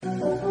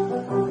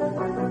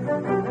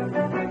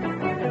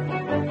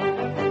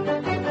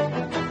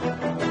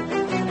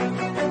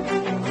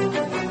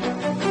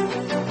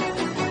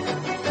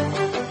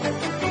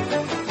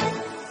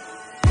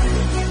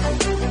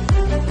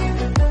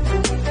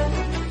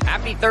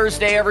Happy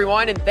Thursday,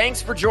 everyone, and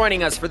thanks for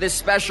joining us for this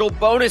special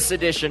bonus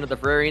edition of the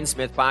Frary and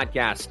Smith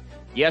podcast.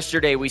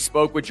 Yesterday, we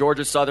spoke with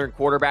Georgia Southern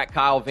quarterback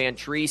Kyle Van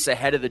Treese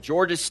ahead of the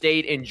Georgia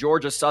State and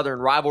Georgia Southern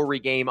rivalry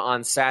game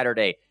on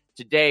Saturday.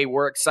 Today,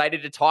 we're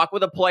excited to talk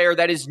with a player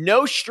that is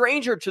no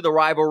stranger to the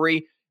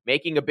rivalry,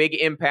 making a big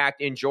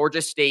impact in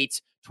Georgia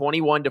State's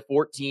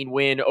 21-14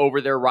 win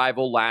over their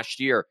rival last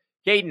year.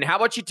 Caden, how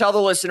about you tell the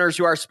listeners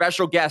who our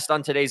special guest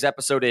on today's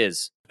episode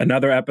is?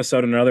 Another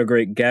episode, another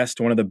great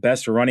guest, one of the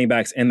best running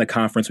backs in the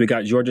conference. We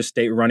got Georgia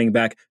State running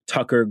back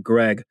Tucker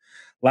Gregg.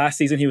 Last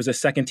season, he was a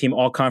second-team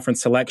all-conference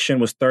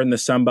selection, was third in the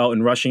Sun Belt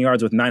in rushing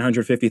yards with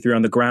 953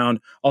 on the ground,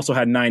 also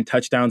had 9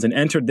 touchdowns, and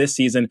entered this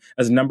season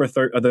as the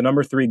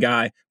number 3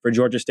 guy for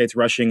Georgia State's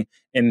rushing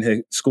in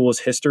the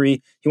school's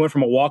history. He went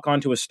from a walk-on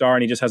to a star,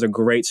 and he just has a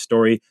great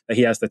story that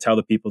he has to tell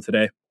the people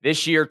today.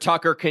 This year,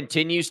 Tucker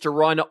continues to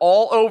run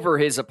all over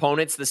his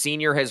opponents. The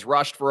senior has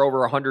rushed for over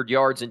 100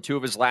 yards in 2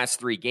 of his last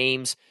 3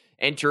 games,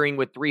 entering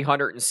with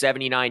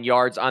 379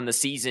 yards on the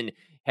season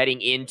heading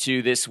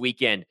into this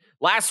weekend.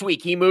 Last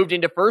week, he moved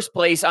into first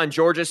place on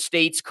Georgia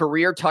State's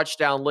career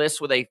touchdown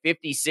list with a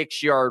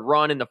 56-yard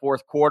run in the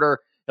fourth quarter.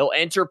 He'll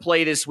enter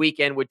play this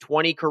weekend with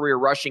 20 career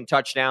rushing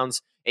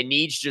touchdowns and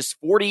needs just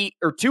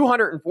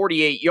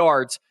 248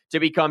 yards to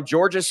become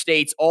Georgia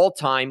State's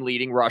all-time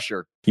leading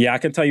rusher. Yeah, I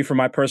can tell you from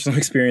my personal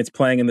experience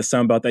playing in the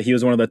Sun Belt that he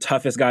was one of the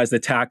toughest guys to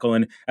tackle,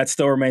 and that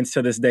still remains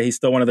to this day. He's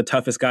still one of the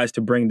toughest guys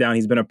to bring down.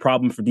 He's been a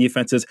problem for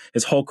defenses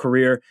his whole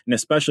career, and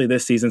especially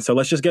this season. So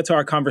let's just get to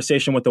our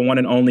conversation with the one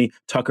and only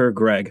Tucker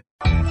Gregg.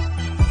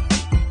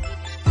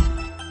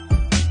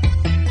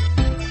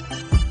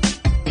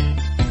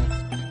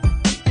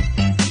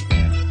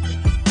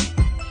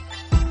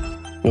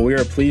 Well, we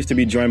are pleased to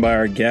be joined by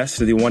our guest,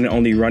 the one and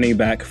only running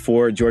back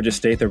for Georgia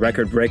State, the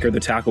record breaker, the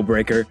tackle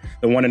breaker,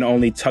 the one and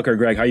only Tucker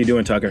Gregg. How you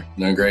doing, Tucker?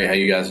 Doing great. How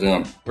you guys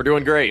doing? We're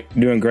doing great.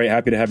 Doing great.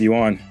 Happy to have you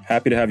on.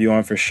 Happy to have you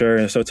on for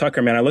sure. So,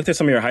 Tucker, man, I looked at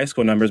some of your high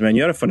school numbers, man.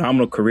 You had a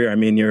phenomenal career. I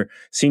mean, your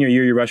senior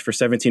year, you rushed for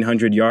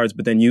 1,700 yards,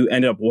 but then you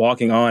ended up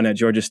walking on at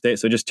Georgia State.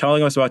 So just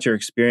telling us about your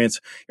experience,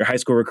 your high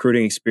school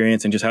recruiting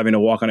experience, and just having to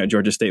walk on at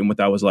Georgia State and what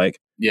that was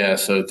like. Yeah,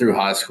 so through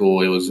high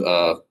school, it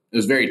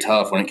was very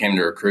tough when it came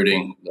to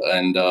recruiting,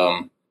 and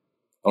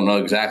I don't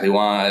know exactly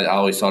why. I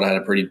always thought I had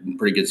a pretty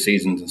good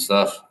seasons and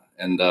stuff.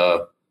 And I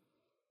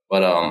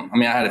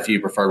mean, I had a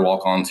few preferred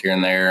walk-ons here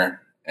and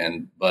there,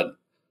 but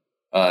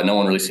no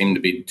one really seemed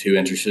to be too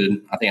interested.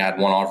 I think I had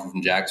one offer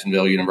from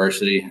Jacksonville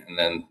University, and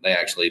then they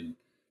actually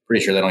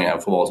pretty sure they don't even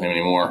have a football team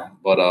anymore.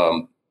 But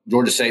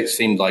Georgia State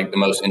seemed like the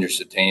most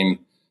interested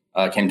team.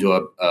 Came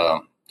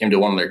to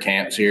one of their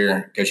camps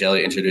here. Coach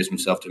Elliott introduced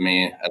himself to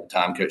me at the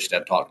time. Coach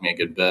Stepp talked to me a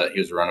good bit. He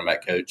was a running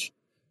back coach,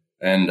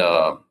 and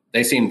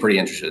they seemed pretty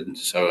interested.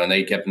 And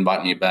they kept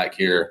inviting me back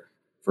here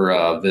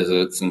for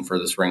visits and for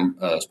the spring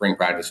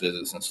practice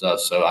visits and stuff.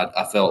 So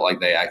I felt like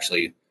they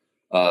actually,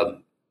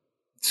 wanted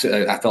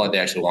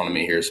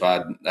me here.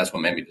 So that's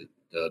what made me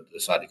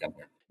decide to come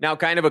here. Now,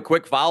 kind of a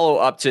quick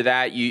follow-up to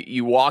that,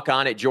 you walk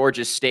on at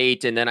Georgia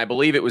State, and then I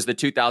believe it was the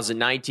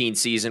 2019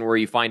 season where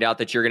you find out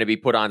that you're going to be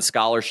put on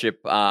scholarship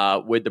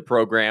with the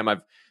program.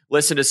 I've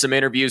listened to some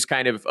interviews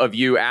kind of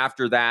you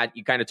after that.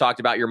 You kind of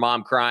talked about your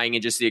mom crying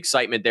and just the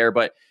excitement there,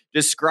 but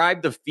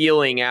describe the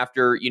feeling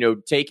after,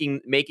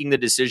 making the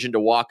decision to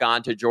walk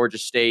on to Georgia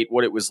State,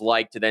 what it was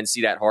like to then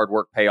see that hard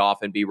work pay off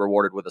and be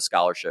rewarded with a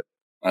scholarship.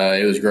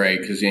 It was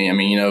great because,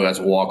 as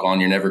a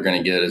walk-on, you're never going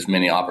to get as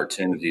many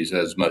opportunities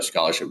as most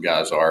scholarship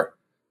guys are.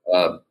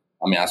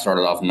 I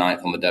started off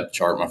 9th on the depth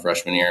chart my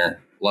freshman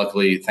year.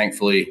 Luckily,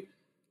 thankfully,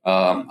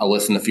 I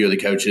listened to a few of the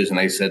coaches, and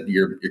they said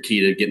you're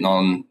key to getting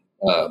on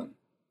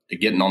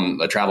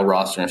the travel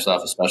roster and stuff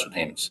with special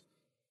teams.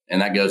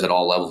 And that goes at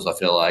all levels, I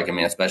feel like. I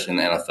mean, especially in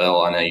the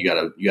NFL, I know you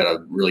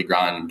gotta really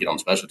grind and get on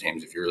special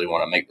teams if you really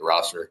want to make the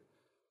roster.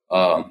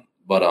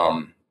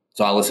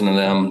 So I listened to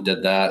them,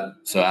 did that.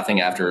 So I think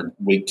after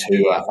week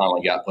 2, I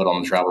finally got put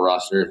on the travel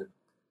roster.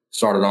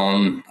 Started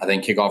on, I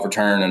think, kickoff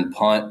return and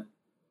punt.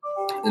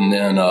 And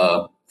then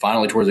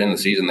finally towards the end of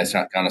the season, they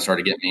kind of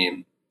started getting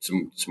me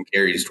some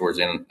carries towards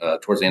the end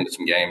of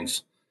some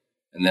games.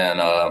 And then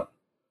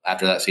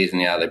after that season,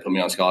 they put me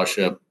on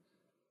scholarship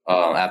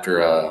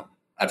after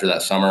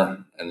that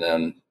summer, and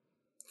then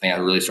I think I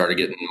really started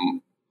getting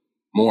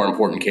more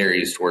important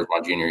carries towards my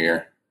junior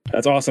year.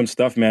 That's awesome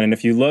stuff, man. And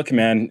if you look,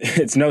 man,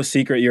 it's no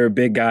secret you're a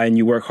big guy and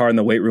you work hard in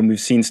the weight room. We've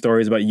seen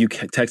stories about you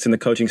texting the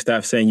coaching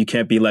staff saying you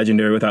can't be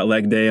legendary without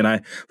leg day. And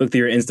I looked at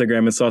your Instagram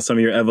and saw some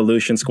of your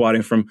evolution,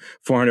 squatting from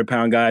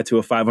 400-pound guy to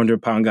a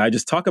 500-pound guy.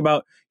 Just talk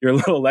about your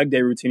little leg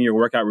day routine, your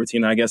workout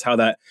routine, and I guess how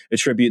that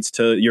attributes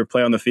to your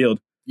play on the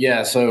field.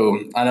 Yeah, so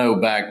I know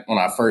back when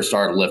I first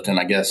started lifting,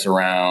 I guess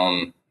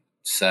around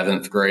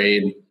 7th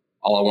grade,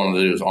 all I wanted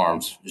to do was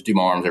arms. Just do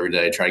my arms every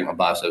day, try to get my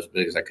biceps as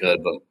big as I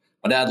could. But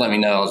my dad let me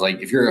know, I was like,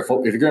 if you're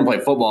going to play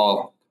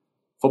football,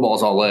 football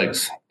is all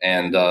legs.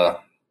 And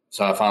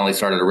so I finally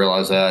started to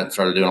realize that,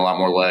 started doing a lot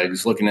more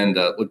legs, looked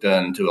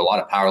into a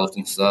lot of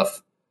powerlifting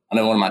stuff. I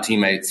know one of my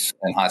teammates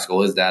in high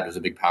school, his dad was a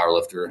big power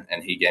lifter,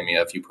 and he gave me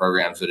a few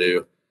programs to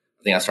do.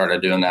 I think I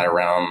started doing that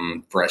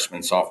around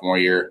freshman, sophomore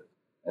year.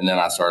 And then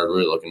I started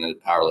really looking into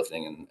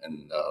powerlifting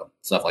and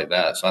stuff like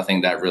that. So I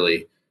think that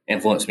really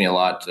influenced me a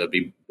lot to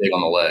be big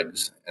on the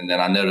legs. And then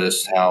I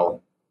noticed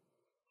how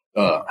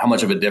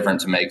much of a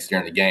difference it makes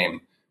during the game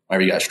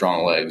whenever you got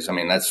strong legs. I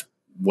mean, that's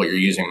what you're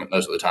using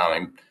most of the time. I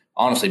mean,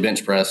 honestly,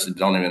 bench press it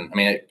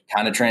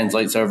kind of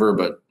translates over,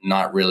 but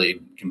not really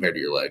compared to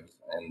your legs.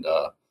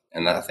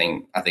 And I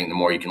think the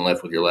more you can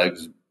lift with your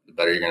legs, the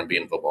better you're going to be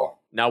in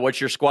football. Now, what's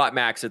your squat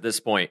max at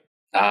this point?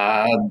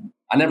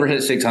 I never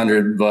hit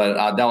 600,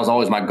 but that was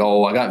always my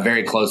goal. I got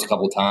very close a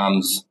couple of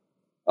times.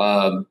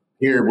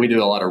 Here we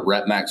do a lot of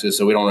rep maxes,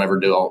 so we don't ever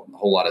do a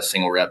whole lot of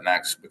single rep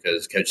max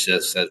because Coach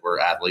just says we're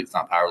athletes,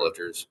 not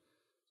powerlifters.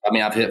 I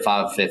mean, I've hit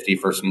 550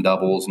 for some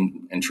doubles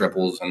and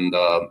triples,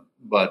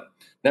 but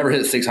never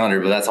hit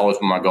 600. But that's always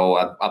been my goal.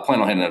 I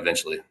plan on hitting it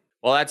eventually.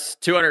 Well, that's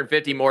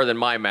 250 more than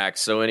my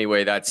max. So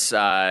anyway, that's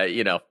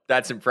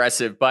that's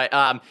impressive.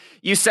 But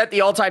you set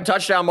the all-time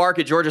touchdown mark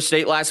at Georgia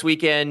State last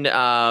weekend.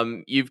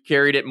 You've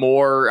carried it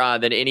more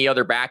than any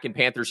other back in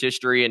Panthers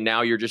history, and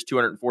now you're just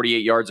 248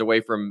 yards away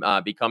from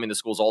becoming the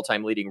school's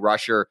all-time leading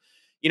rusher.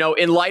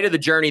 In light of the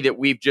journey that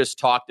we've just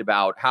talked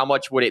about, how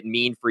much would it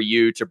mean for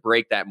you to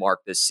break that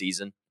mark this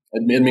season?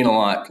 It'd mean a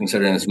lot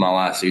considering it's my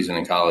last season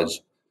in college.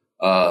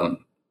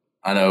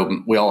 I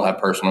know we all have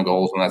personal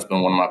goals, and that's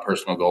been one of my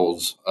personal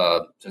goals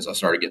since I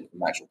started getting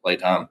some actual play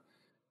time.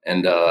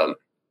 And I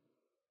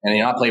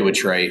played with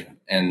Trey,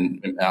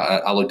 and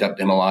I looked up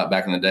to him a lot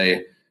back in the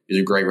day.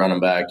 He's a great running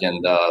back,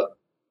 and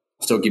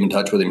still keep in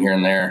touch with him here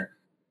and there.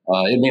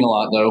 It'd mean a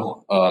lot,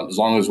 though. As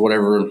long as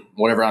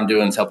whatever I'm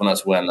doing is helping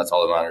us win, that's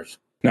all that matters.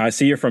 Now, I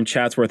see you're from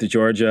Chatsworth,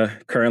 Georgia,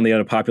 currently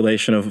at a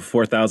population of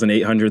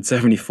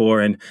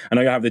 4,874. And I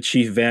know you have the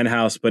Chief Van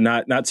House, but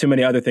not too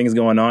many other things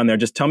going on there.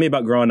 Just tell me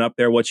about growing up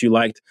there, what you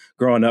liked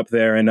growing up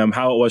there, and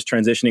how it was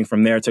transitioning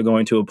from there to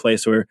going to a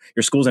place where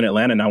your school's in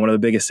Atlanta now, one of the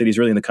biggest cities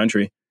really in the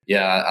country.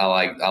 Yeah,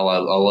 I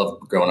love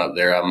growing up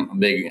there. I'm a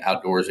big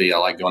outdoorsy. I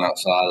like going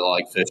outside. I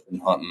like fishing,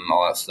 hunting,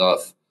 all that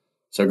stuff.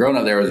 So growing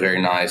up there was very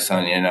nice.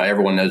 And,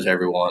 everyone knows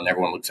everyone.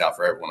 Everyone looks out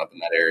for everyone up in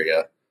that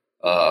area.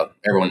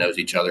 Everyone knows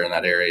each other in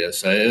that area.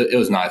 So it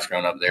was nice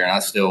growing up there. And I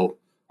still,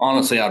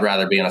 honestly, I'd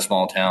rather be in a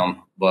small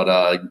town.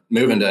 But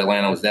moving to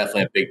Atlanta was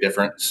definitely a big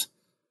difference,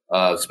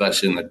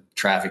 especially in the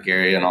traffic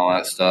area and all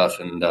that stuff.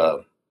 And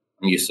I'm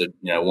used to,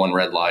 one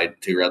red light,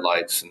 two red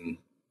lights, and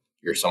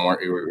you're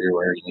you're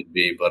where you need to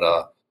be.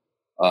 But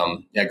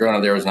growing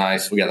up there was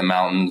nice. We got the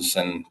mountains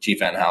and Chief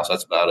Van House.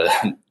 That's about it.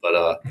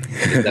 But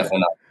it's definitely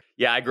not.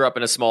 Yeah, I grew up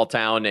in a small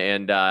town,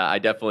 and I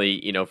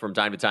definitely, from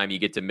time to time, you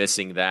get to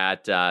missing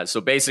that. So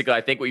basically,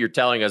 I think what you're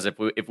telling us,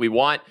 if we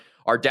want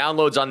our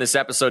downloads on this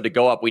episode to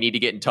go up, we need to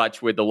get in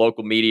touch with the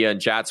local media in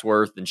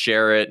Chatsworth and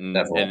share it, and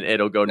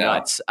it'll go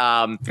nuts.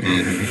 One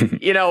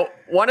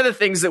of the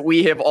things that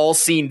we have all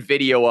seen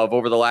video of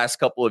over the last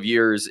couple of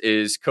years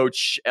is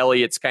Coach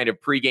Elliott's kind of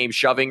pregame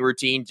shoving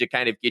routine to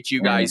kind of get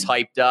you guys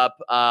hyped up.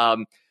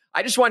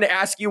 I just wanted to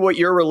ask you what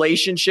your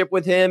relationship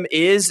with him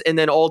is, and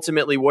then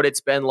ultimately what it's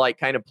been like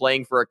kind of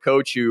playing for a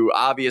coach who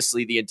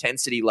obviously the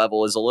intensity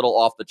level is a little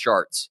off the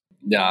charts.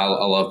 Yeah, I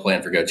love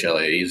playing for Coach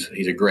Elliott.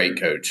 He's a great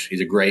coach.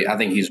 I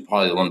think he's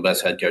probably one of the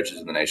best head coaches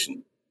in the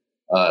nation.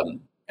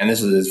 And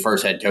this is his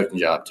first head coaching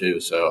job too.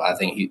 So I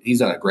think he's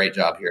done a great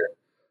job here.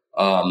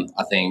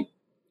 I think,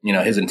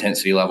 his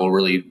intensity level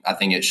really, I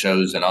think it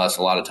shows in us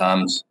a lot of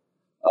times.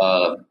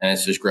 And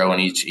it's just growing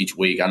each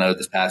week. I know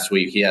this past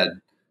week he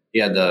had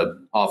the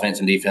offense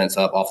and defense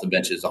up off the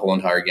benches the whole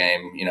entire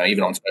game.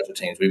 Even on special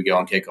teams, we would go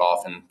on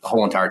kickoff and the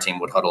whole entire team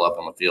would huddle up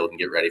on the field and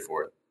get ready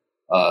for it.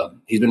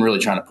 He's been really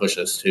trying to push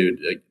us to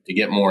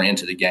get more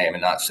into the game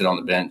and not sit on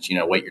the bench,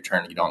 wait your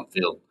turn to get on the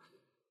field.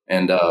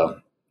 And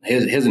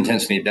his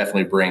intensity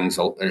definitely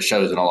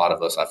shows in a lot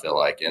of us, I feel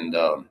like. And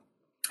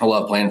I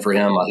love playing for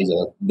him. He's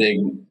a big,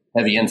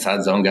 heavy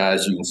inside zone guy,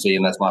 as you can see,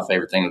 and that's my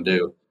favorite thing to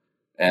do.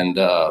 And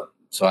I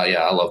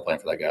love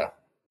playing for that guy.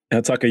 Now,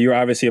 Tucker, you're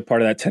obviously a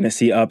part of that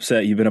Tennessee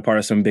upset. You've been a part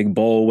of some big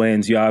bowl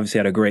wins. You obviously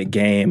had a great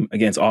game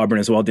against Auburn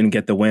as well. Didn't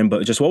get the win,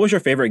 but just what was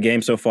your favorite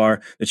game so far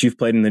that you've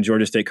played in the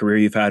Georgia State career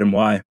you've had, and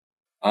why?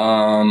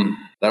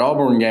 That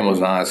Auburn game was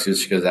nice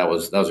just because that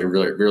was a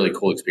really, really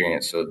cool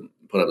experience to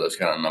put up those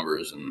kind of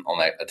numbers and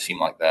on a team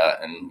like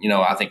that. And,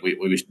 I think we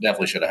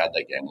definitely should have had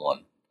that game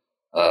won.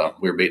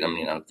 We were beating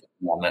them,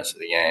 1 minute of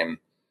the game.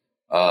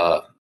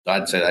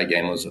 I'd say that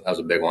game was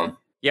a big one.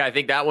 Yeah, I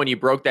think that one you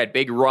broke that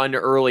big run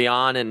early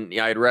on, and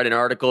I had read an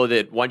article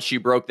that once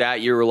you broke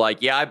that, you were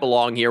like, yeah, I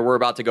belong here. We're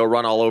about to go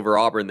run all over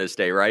Auburn this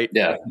day, right?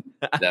 Yeah,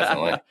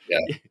 definitely.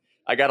 Yeah.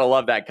 I got to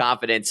love that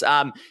confidence.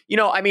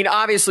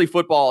 Obviously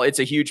football, it's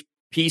a huge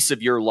piece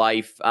of your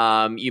life.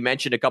 You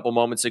mentioned a couple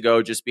moments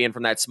ago just being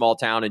from that small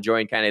town,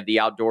 enjoying kind of the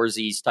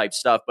outdoorsy type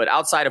stuff. But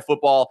outside of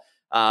football,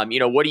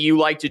 what do you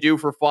like to do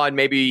for fun?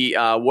 Maybe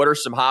what are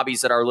some hobbies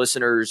that our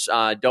listeners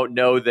don't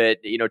know that,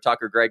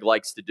 Tucker Gregg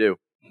likes to do?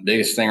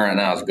 Biggest thing right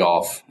now is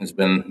golf. It's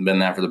been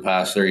that for the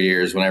past 3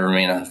 years. Whenever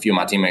me and a few of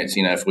my teammates,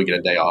 if we get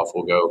a day off,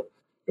 we'll go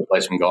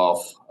play some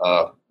golf.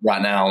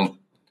 Right now,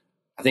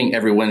 I think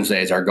every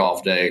Wednesday is our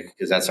golf day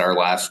because that's our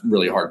last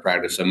really hard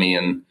practice. So me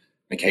and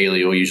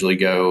McKaylee will usually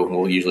go.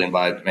 We'll usually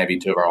invite maybe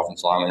 2 of our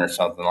offensive linemen or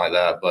something like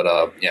that.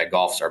 But yeah,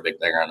 golf's our big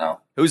thing right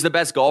now. Who's the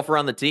best golfer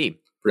on the team?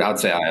 I'd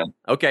say I am.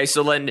 Okay,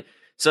 so then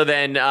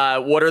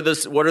what are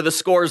the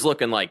scores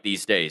looking like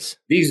these days?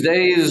 These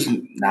days,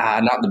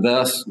 not the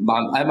best.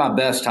 At my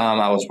best time,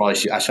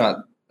 I shot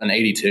an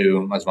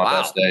 82. That's my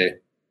best day.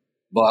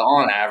 But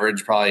on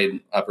average,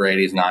 probably upper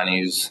 80s,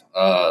 90s.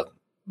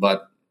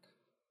 But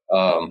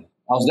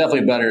I was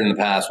definitely better in the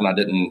past when I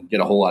didn't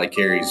get a whole lot of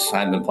carries. I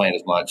haven't been playing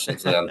as much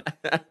since then.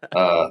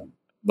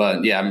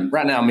 But yeah,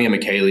 right now, me and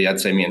McKaylee, I'd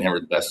say me and him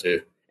are the best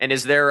two. And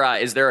is there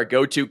a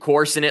go-to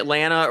course in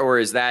Atlanta, or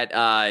is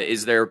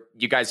there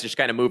you guys just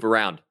kind of move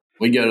around?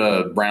 We go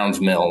to Brown's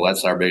Mill.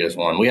 That's our biggest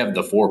one. We have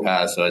the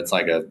 4-pass, so it's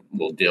like a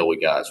little deal we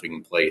got, so we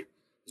can play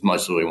as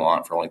much as we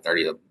want for only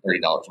 $30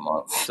 a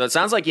month. So it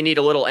sounds like you need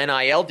a little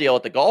NIL deal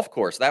at the golf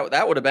course.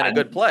 That would have been a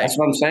good play. That's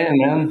what I'm saying,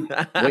 man.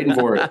 Waiting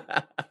for it.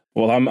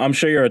 Well, I'm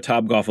sure you're a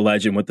top golf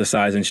legend with the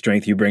size and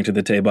strength you bring to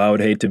the table. I would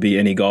hate to be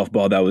any golf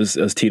ball that was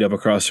teed up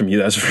across from you,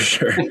 that's for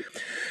sure.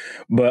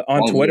 But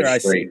on Twitter,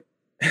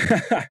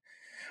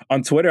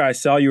 on Twitter, I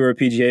saw you were a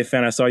PGA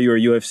fan. I saw you were a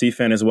UFC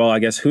fan as well. I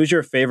guess, who's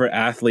your favorite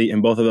athlete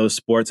in both of those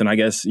sports? And I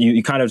guess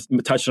you kind of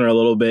touched on it a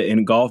little bit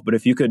in golf, but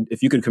if you could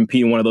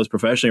compete in one of those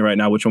professionally right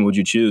now, which one would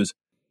you choose?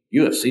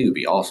 UFC would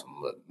be awesome,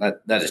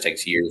 but that just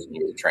takes years and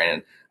years of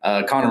training.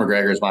 Conor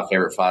McGregor is my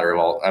favorite fighter of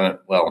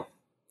all.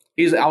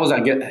 He's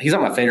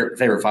not my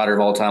favorite fighter of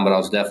all time, but I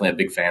was definitely a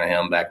big fan of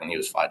him back when he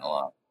was fighting a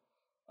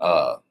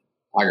lot.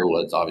 Tiger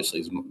Woods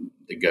obviously is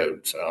the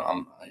GOAT,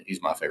 so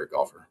he's my favorite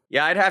golfer.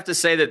 Yeah, I'd have to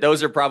say that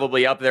those are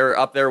probably up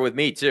there with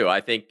me too.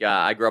 I think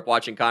I grew up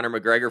watching Conor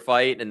McGregor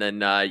fight, and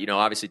then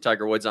obviously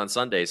Tiger Woods on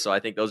Sundays. So I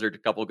think those are a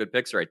couple of good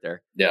picks right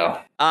there.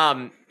 Yeah.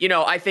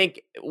 I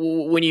think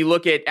when you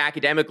look at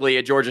academically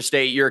at Georgia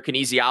State, you're a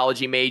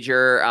kinesiology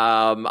major.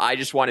 I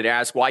just wanted to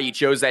ask why you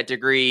chose that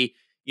degree.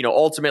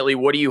 Ultimately,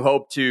 what do you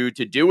hope to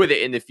do with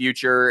it in the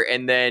future?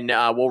 And then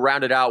we'll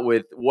round it out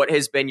with what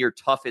has been your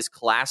toughest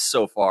class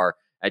so far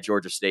at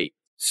Georgia State.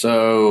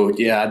 So,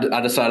 yeah, I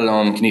decided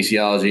on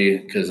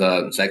kinesiology because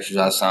it's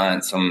exercise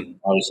science. I'm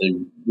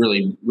obviously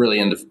really, really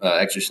into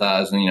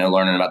exercise and,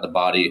 learning about the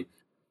body,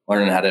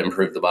 learning how to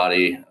improve the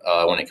body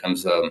when it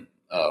comes to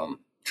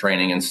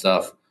training and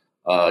stuff.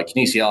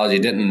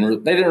 Kinesiology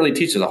didn't really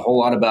teach us a whole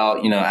lot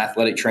about,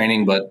 athletic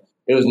training, but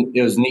it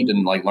was neat to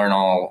learn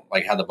all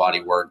how the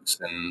body works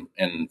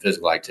and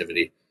physical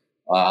activity.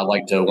 I'd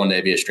like to one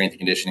day be a strength and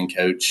conditioning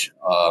coach.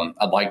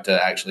 I'd like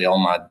to actually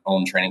own my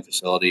own training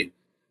facility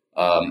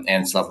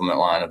and supplement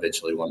line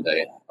eventually one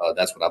day.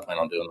 That's what I plan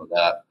on doing with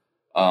that.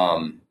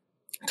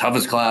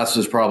 Toughest class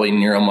is probably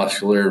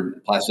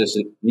neuromuscular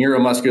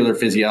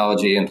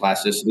physiology and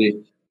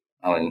plasticity.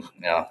 I mean,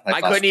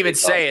 I couldn't even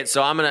say it,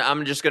 so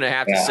I'm just gonna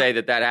have to say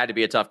that had to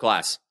be a tough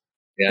class.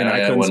 Yeah, and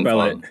I couldn't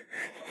spell it.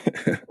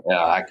 Yeah,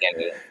 I can't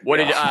do it.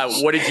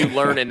 What did you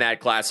learn in that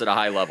class at a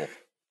high level?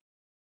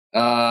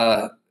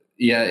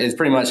 Yeah, it's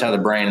pretty much how the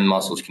brain and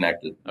muscles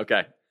connected.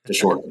 Okay, to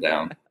shorten it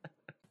down.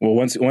 Well,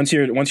 once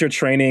your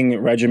training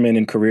regimen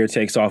and career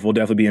takes off, we'll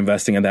definitely be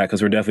investing in that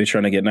because we're definitely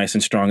trying to get nice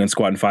and strong and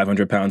squatting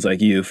 500 pounds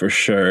like you for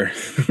sure.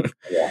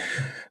 Yeah.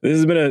 This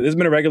has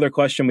been a regular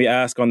question we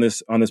ask on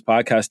this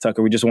podcast,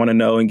 Tucker. We just want to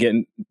know and get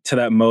into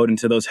that mode,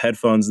 into those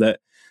headphones that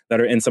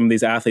are in some of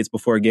these athletes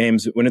before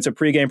games. When it's a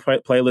pregame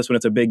playlist, when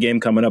it's a big game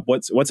coming up,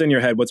 what's in your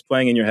head? What's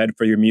playing in your head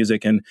for your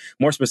music? And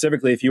more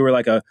specifically, if you were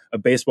like a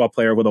baseball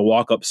player with a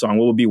walk-up song,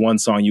 what would be one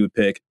song you would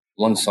pick?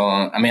 One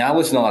song. I mean, I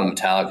listen to a lot of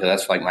Metallica.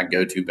 That's like my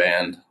go-to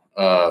band.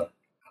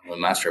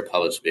 Master of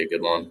Puppets would be a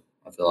good one.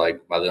 I feel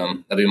like by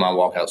them, that'd be my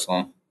walkout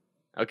song.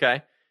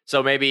 Okay.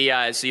 So maybe,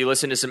 so you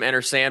listen to some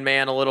Enter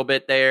Sandman a little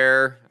bit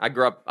there.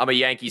 I'm a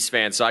Yankees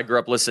fan, so I grew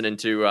up listening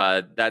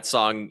to that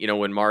song,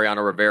 when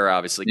Mariano Rivera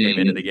obviously came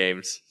into the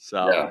games.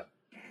 So, yeah.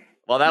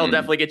 Well, that'll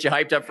definitely get you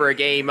hyped up for a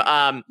game.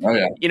 I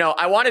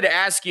wanted to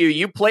ask you,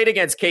 you played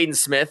against Caden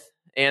Smith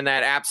and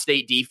that App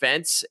State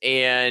defense,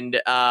 and,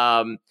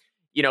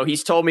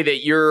 he's told me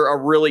that you're a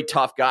really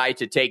tough guy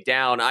to take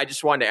down. I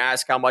just wanted to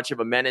ask how much of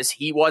a menace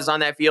he was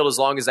on that field, as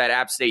long as that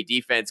App State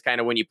defense kind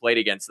of when you played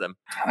against them.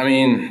 I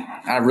mean,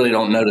 I really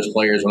don't notice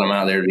players when I'm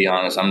out there, to be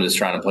honest. I'm just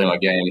trying to play my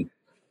game.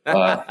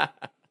 As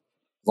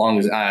long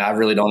as I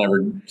really don't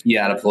ever key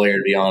out a player,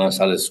 to be honest.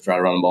 I just try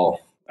to run the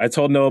ball. I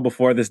told Noah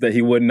before this that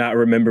he would not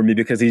remember me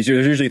because there's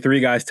usually 3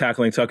 guys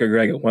tackling Tucker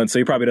Gregg at once. So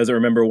he probably doesn't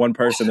remember one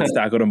person that's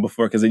tackled him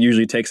before because it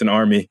usually takes an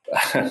army.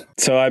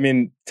 So, I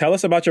mean, tell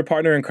us about your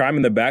partner in crime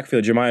in the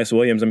backfield, Jemias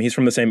Williams. I mean, he's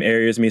from the same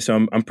area as me,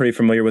 so I'm pretty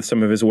familiar with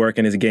some of his work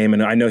and his game.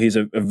 And I know he's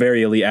a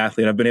very elite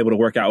athlete. I've been able to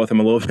work out with him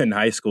a little bit in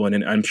high school,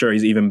 and I'm sure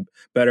he's even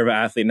better of an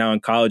athlete now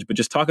in college. But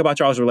just talk about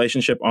y'all's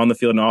relationship on the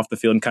field and off the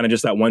field and kind of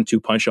just that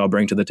 1-2 punch y'all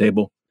bring to the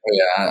table.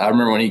 Yeah, I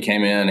remember when he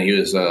came in, he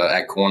was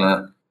at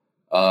corner.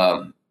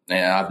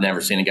 Yeah, I've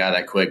never seen a guy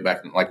that quick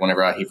back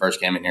whenever he first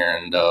came in here.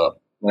 And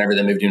whenever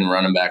they moved him to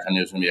running back, I knew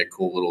it was going to be a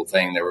cool little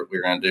thing that we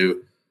were going to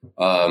do.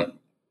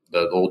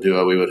 the old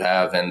duo we would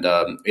have. And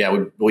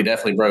we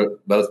definitely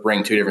both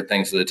bring two different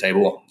things to the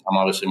table. I'm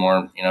obviously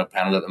more,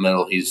 pounded up the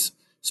middle. He's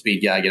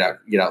speed guy, get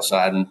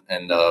outside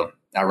and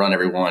outrun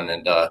everyone.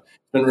 And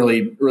it's been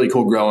really, really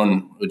cool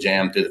growing with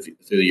Jam through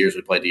the years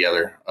we played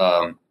together.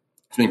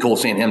 It's been cool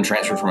seeing him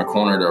transfer from a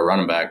corner to a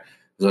running back.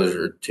 Those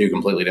are two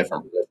completely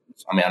different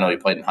positions. I mean, I know he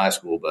played in high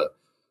school, but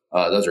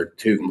those are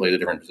two completely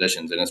different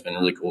positions, and it's been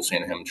really cool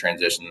seeing him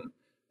transition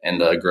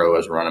and grow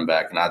as a running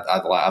back. And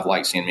I've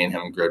liked seeing me and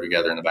him grow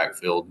together in the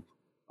backfield.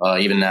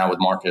 Even now with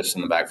Marcus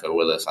in the backfield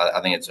with us,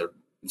 I think it's a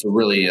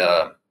really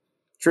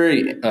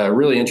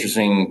really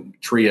interesting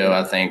trio.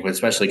 I think,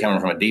 especially coming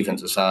from a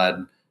defensive side,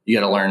 you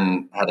got to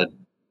learn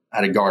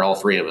how to guard all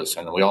three of us,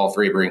 and we all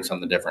three bring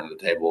something different to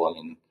the table. I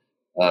mean,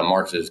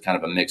 Marcus is kind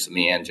of a mix of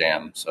me and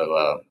Jam,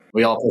 so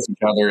we all push each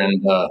other,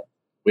 and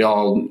we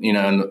all, in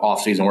the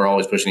off season, we're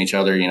always pushing each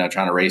other,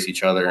 trying to race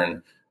each other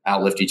and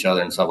outlift each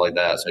other and stuff like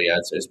that. So yeah,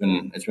 it's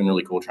been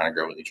really cool trying to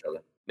grow with each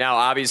other. Now,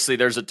 obviously,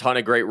 there's a ton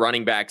of great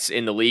running backs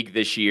in the league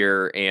this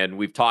year, and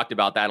we've talked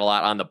about that a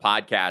lot on the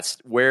podcast.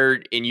 Where,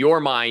 in your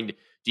mind,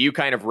 do you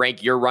kind of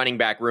rank your running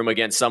back room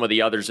against some of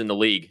the others in the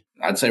league?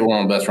 I'd say we're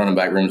one of the best running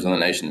back rooms in the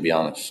nation, to be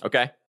honest.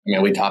 Okay. I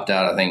mean, we topped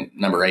out, I think,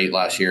 number 8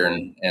 last year,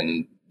 and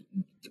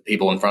the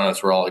people in front of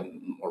us were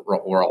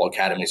all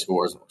academy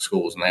schools,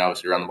 and they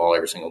obviously run the ball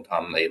every single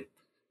time they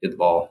get the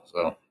ball.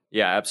 So.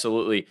 Yeah,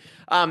 absolutely.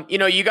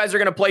 You guys are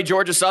going to play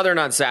Georgia Southern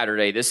on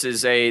Saturday. This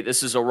is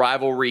a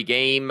rivalry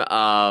game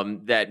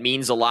that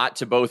means a lot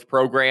to both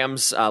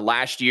programs.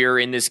 Last year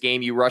in this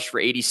game, you rushed for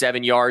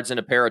 87 yards and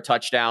a pair of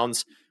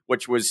touchdowns,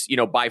 which was,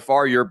 by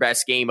far your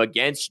best game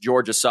against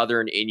Georgia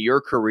Southern in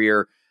your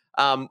career.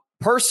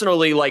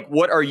 Personally,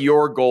 what are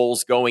your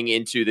goals going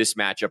into this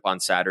matchup on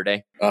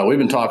Saturday? We've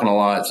been talking a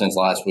lot since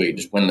last week,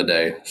 just win the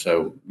day.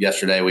 So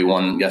yesterday we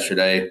won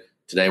yesterday.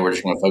 Today we're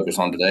just going to focus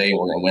on today.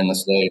 We're going to win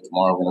this day.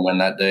 Tomorrow we're going to win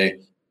that day.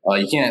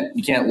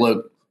 You can't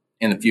look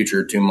in the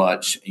future too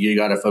much. You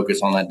got to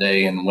focus on that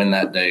day and win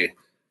that day.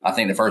 I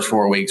think the first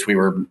 4 weeks we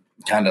were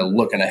kind of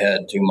looking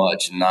ahead too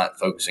much and not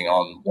focusing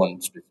on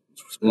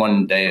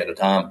one day at a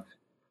time.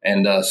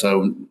 And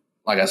so,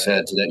 like I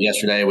said,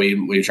 yesterday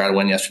we tried to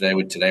win yesterday.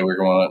 Today we're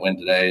going to win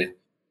today.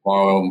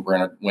 Tomorrow we're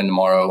going to win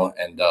tomorrow.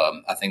 And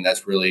I think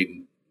that's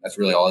really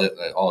all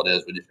it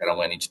is. We just got to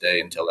win each day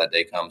until that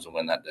day comes and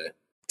win that day.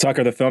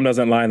 Tucker, the film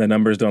doesn't lie and the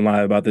numbers don't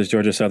lie about this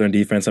Georgia Southern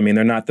defense. I mean,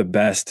 they're not the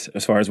best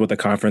as far as what the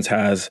conference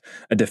has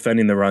at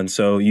defending the run.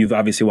 So you've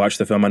obviously watched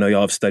the film. I know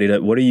y'all have studied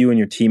it. What are you and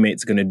your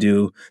teammates going to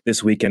do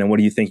this weekend, and what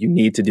do you think you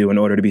need to do in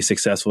order to be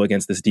successful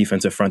against this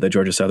defensive front that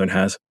Georgia Southern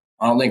has?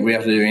 I don't think we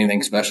have to do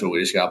anything special.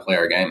 We just got to play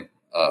our game.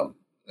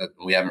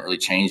 We haven't really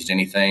changed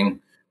anything.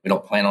 We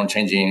don't plan on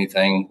changing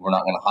anything. We're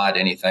not going to hide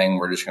anything.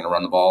 We're just going to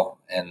run the ball.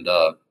 And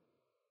you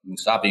can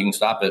stop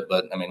it.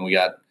 But, I mean, we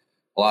got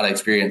a lot of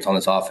experience on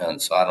this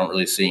offense, so I don't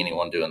really see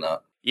anyone doing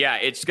that. Yeah,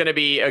 it's going to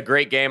be a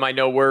great game. I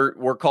know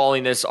we're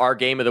calling this our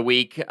game of the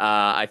week.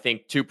 I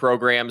think two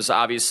programs,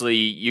 obviously,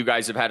 you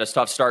guys have had a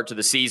tough start to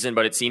the season,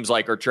 but it seems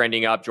like are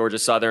trending up. Georgia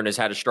Southern has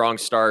had a strong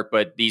start,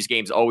 but these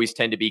games always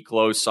tend to be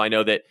close. So I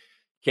know that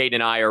Kate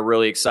and I are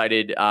really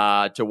excited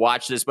to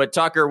watch this. But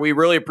Tucker, we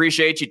really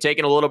appreciate you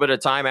taking a little bit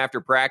of time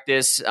after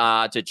practice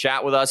to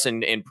chat with us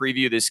and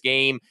preview this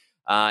game.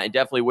 And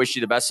definitely wish you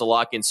the best of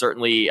luck. And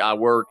certainly,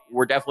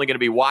 we're definitely going to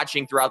be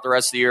watching throughout the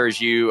rest of the year as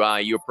you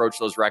approach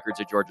those records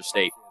at Georgia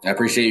State. I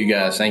appreciate you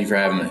guys. Thank you for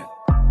having me.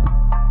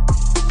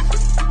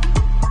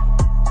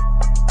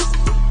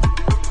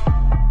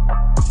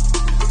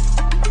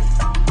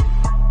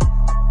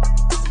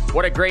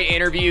 What a great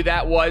interview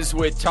that was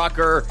with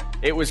Tucker.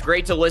 It was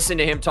great to listen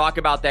to him talk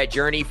about that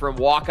journey from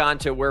walk-on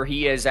to where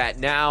he is at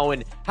now,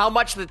 and how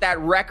much that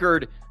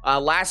record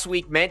last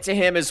week meant to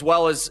him, as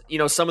well as,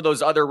 some of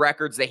those other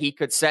records that he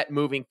could set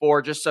moving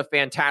forward. Just a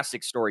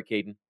fantastic story,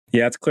 Caden.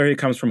 Yeah, it's clear he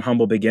comes from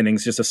humble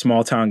beginnings, just a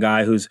small town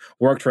guy who's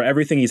worked for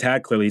everything he's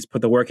had. Clearly, he's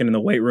put the work in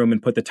the weight room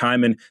and put the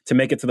time in to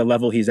make it to the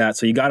level he's at.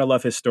 So you got to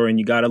love his story, and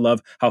you got to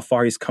love how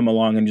far he's come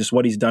along and just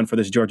what he's done for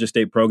this Georgia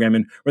State program,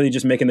 and really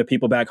just making the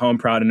people back home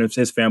proud and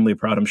his family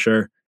proud, I'm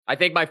sure. I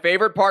think my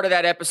favorite part of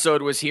that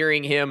episode was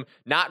hearing him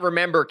not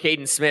remember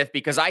Caden Smith,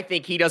 because I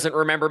think he doesn't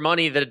remember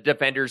many of the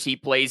defenders he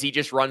plays. He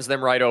just runs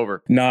them right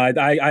over. No,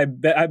 I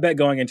bet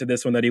going into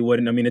this one that he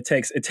wouldn't. I mean, it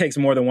takes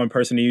more than one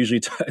person to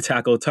usually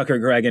tackle Tucker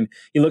Gregg, and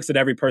he looks at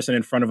every person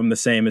in front of him the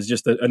same as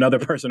just another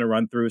person to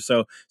run through.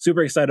 So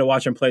super excited to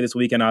watch him play this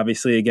weekend,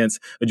 obviously, against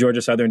a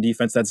Georgia Southern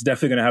defense that's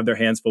definitely going to have their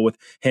hands full with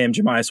him,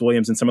 Jemias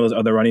Williams, and some of those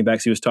other running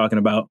backs he was talking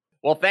about.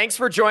 Well, thanks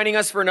for joining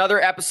us for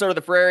another episode of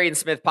the Frary and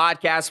Smith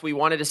podcast. We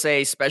wanted to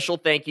say a special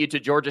thank you to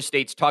Georgia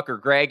State's Tucker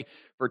Gregg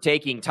for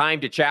taking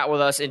time to chat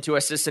with us, and to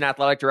Assistant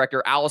Athletic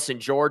Director Allison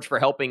George for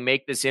helping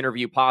make this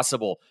interview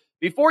possible.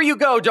 Before you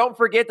go, don't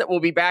forget that we'll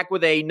be back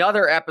with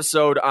another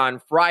episode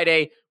on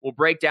Friday. We'll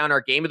break down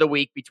our game of the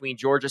week between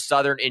Georgia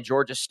Southern and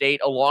Georgia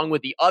State, along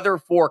with the other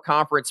 4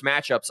 conference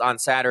matchups on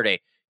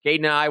Saturday. Caden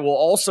and I will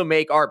also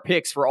make our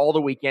picks for all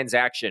the weekend's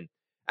action.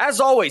 As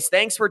always,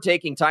 thanks for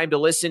taking time to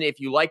listen. If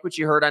you like what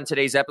you heard on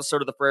today's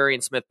episode of the Frary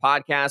and Smith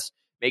podcast,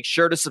 Make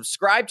sure to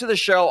subscribe to the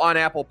show on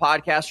Apple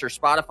Podcasts or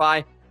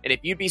Spotify. And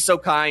if you'd be so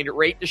kind,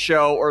 rate the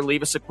show or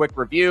leave us a quick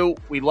review.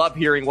 We love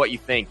hearing what you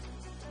think.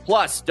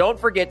 Plus, don't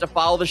forget to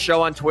follow the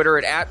show on Twitter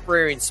at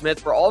 @FrarianSmith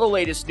for all the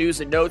latest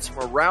news and notes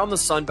from around the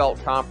Sun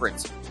Belt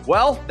Conference.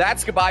 Well,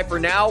 that's goodbye for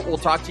now. We'll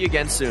talk to you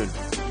again soon.